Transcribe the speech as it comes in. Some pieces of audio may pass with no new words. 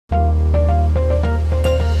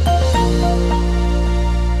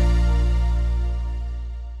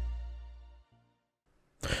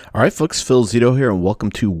All right, folks, Phil Zito here, and welcome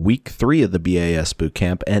to week 3 of the BAS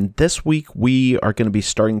Bootcamp. And this week we are going to be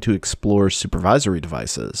starting to explore supervisory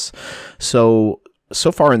devices. So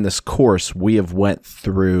far in this course, we have went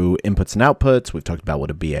through inputs and outputs. We've talked about what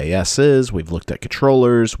a BAS is. We've looked at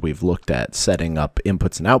controllers. We've looked at setting up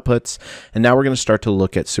inputs and outputs. And now we're going to start to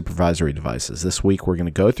look at supervisory devices. This week, we're going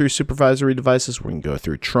to go through supervisory devices. We're going to go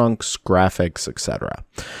through trunks, graphics, etc.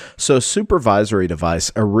 So supervisory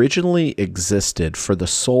device originally existed for the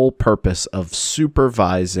sole purpose of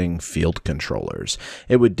supervising field controllers.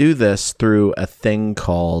 It would do this through a thing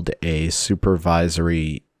called a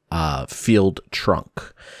supervisory field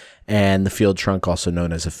trunk. And the field trunk, also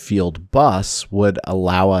known as a field bus, would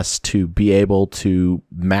allow us to be able to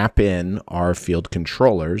map in our field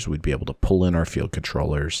controllers. We'd be able to pull in our field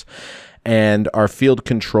controllers, and our field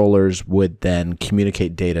controllers would then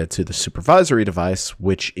communicate data to the supervisory device,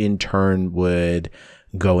 which in turn would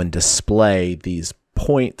go and display these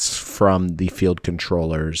points from the field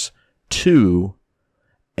controllers to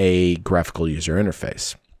a graphical user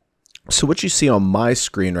interface. So what you see on my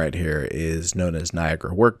screen right here is known as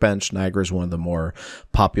Niagara Workbench. Niagara is one of the more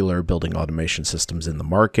popular building automation systems in the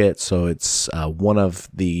market. So it's one of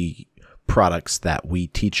the products that we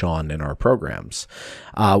teach on in our programs.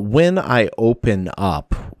 When I open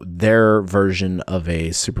up their version of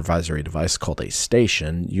a supervisory device called a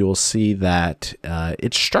station, you'll see that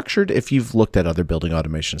it's structured, if you've looked at other building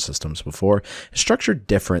automation systems before, it's structured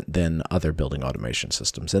different than other building automation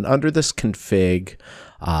systems. And under this config,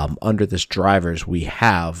 under this drivers, we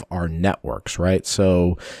have our networks, right?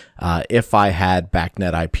 So if I had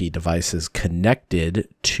BACnet IP devices connected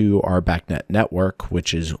to our BACnet network,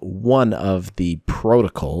 which is one of the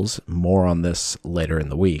protocols, more on this later in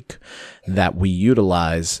the week, that we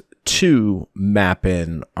utilize to map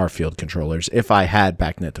in our field controllers. If I had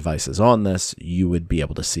BACnet devices on this, you would be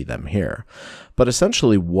able to see them here. But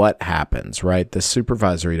essentially what happens, right? The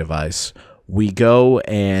supervisory device, we go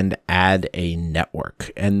and add a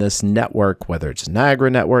network, and this network, whether it's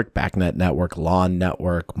Niagara network, BACnet network, LAN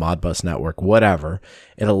network, Modbus network, whatever,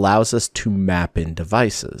 it allows us to map in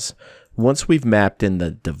devices. Once we've mapped in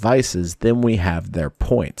the devices, then we have their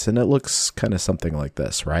points, and it looks kind of something like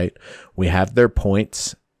this, right? We have their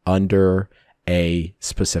points under a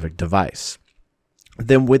specific device.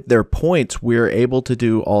 Then with their points, we're able to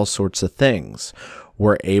do all sorts of things.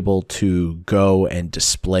 We're able to go and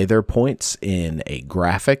display their points in a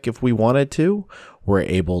graphic if we wanted to. We're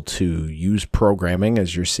able to use programming,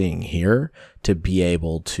 as you're seeing here, to be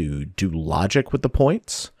able to do logic with the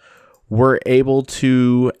points. We're able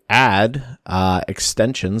to add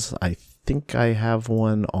extensions. I think I have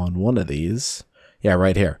one on one of these. Yeah,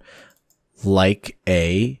 right here. Like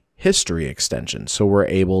a history extension. So we're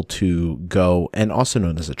able to go, and also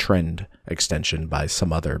known as a trend extension by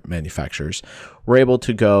some other manufacturers, we're able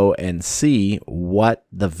to go and see what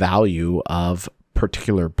the value of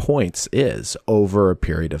particular points is over a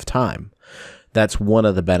period of time. That's one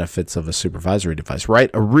of the benefits of a supervisory device, right?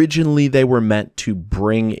 Originally, they were meant to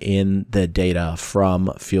bring in the data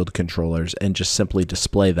from field controllers and just simply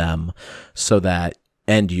display them so that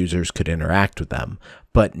end users could interact with them.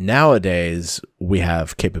 But nowadays, we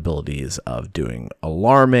have capabilities of doing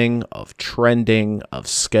alarming, of trending, of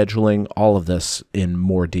scheduling, all of this in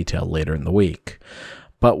more detail later in the week.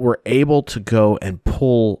 But we're able to go and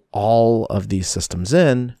pull all of these systems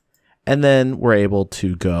in, and then we're able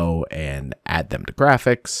to go and add them to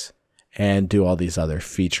graphics and do all these other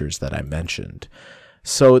features that I mentioned.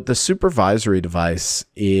 So the supervisory device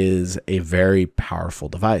is a very powerful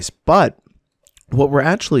device, but what we're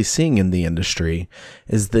actually seeing in the industry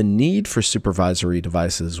is the need for supervisory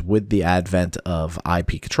devices with the advent of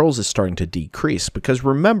IP controls is starting to decrease. Because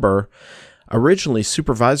remember, originally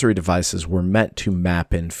supervisory devices were meant to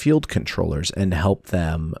map in field controllers and help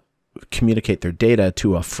them communicate their data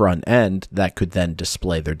to a front end that could then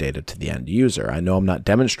display their data to the end user. I know I'm not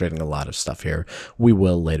demonstrating a lot of stuff here. We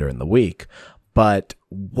will later in the week. But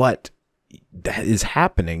what is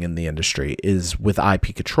happening in the industry is with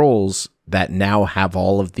IP controls that now have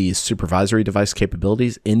all of these supervisory device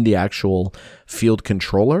capabilities in the actual field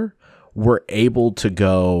controller, we're able to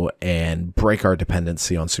go and break our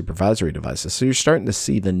dependency on supervisory devices. So you're starting to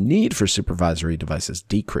see the need for supervisory devices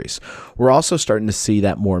decrease. We're also starting to see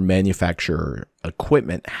that more manufacturer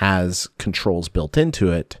equipment has controls built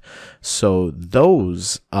into it. So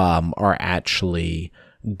those are actually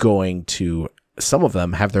going to, some of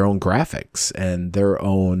them have their own graphics and their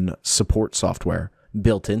own support software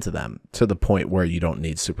built into them to the point where you don't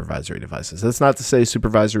need supervisory devices. That's not to say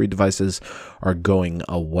supervisory devices are going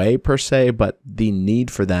away per se, but the need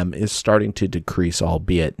for them is starting to decrease,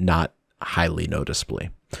 albeit not highly noticeably.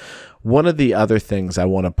 One of the other things I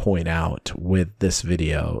want to point out with this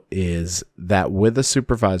video is that with a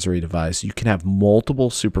supervisory device, you can have multiple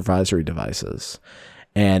supervisory devices.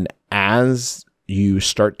 And as you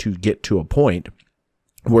start to get to a point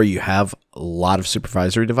where you have a lot of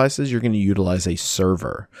supervisory devices, you're going to utilize a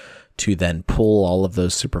server to then pull all of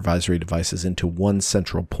those supervisory devices into one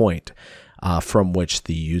central point from which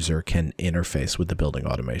the user can interface with the building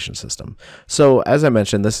automation system. So as I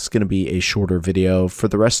mentioned, this is going to be a shorter video. For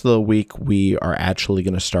the rest of the week, we are actually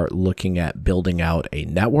going to start looking at building out a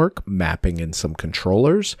network, mapping in some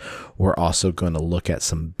controllers. We're also going to look at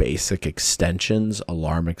some basic extensions,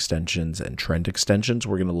 alarm extensions, and trend extensions.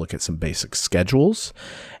 We're going to look at some basic schedules.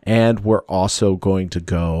 And we're also going to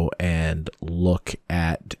go and look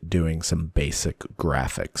at doing some basic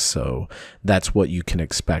graphics. So that's what you can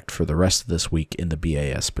expect for the rest of this week in the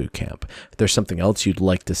BAS Bootcamp. If there's something else you'd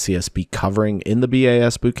like to see us be covering in the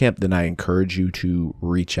BAS Bootcamp, then I encourage you to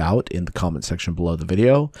reach out in the comment section below the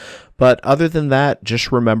video. But other than that,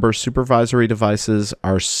 just remember supervisory devices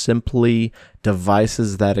are simply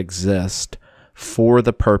devices that exist for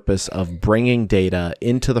the purpose of bringing data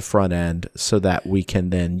into the front end so that we can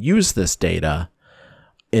then use this data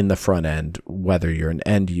in the front end, whether you're an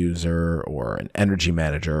end user or an energy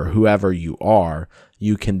manager, or whoever you are,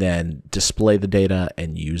 you can then display the data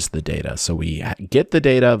and use the data. So we get the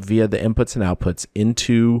data via the inputs and outputs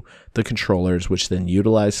into the controllers, which then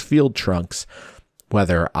utilize field trunks,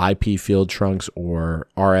 whether IP field trunks or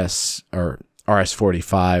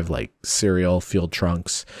RS-45, like serial field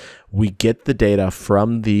trunks. We get the data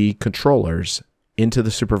from the controllers into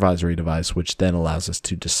the supervisory device, which then allows us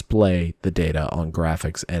to display the data on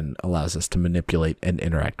graphics and allows us to manipulate and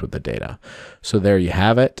interact with the data. So there you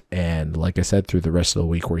have it. And like I said, through the rest of the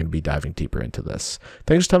week, we're going to be diving deeper into this.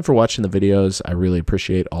 Thanks a ton for watching the videos. I really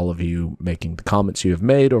appreciate all of you making the comments you have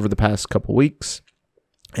made over the past couple weeks.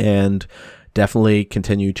 And definitely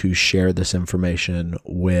continue to share this information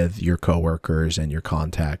with your coworkers and your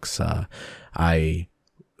contacts. I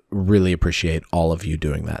really appreciate all of you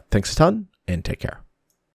doing that. Thanks a ton and take care.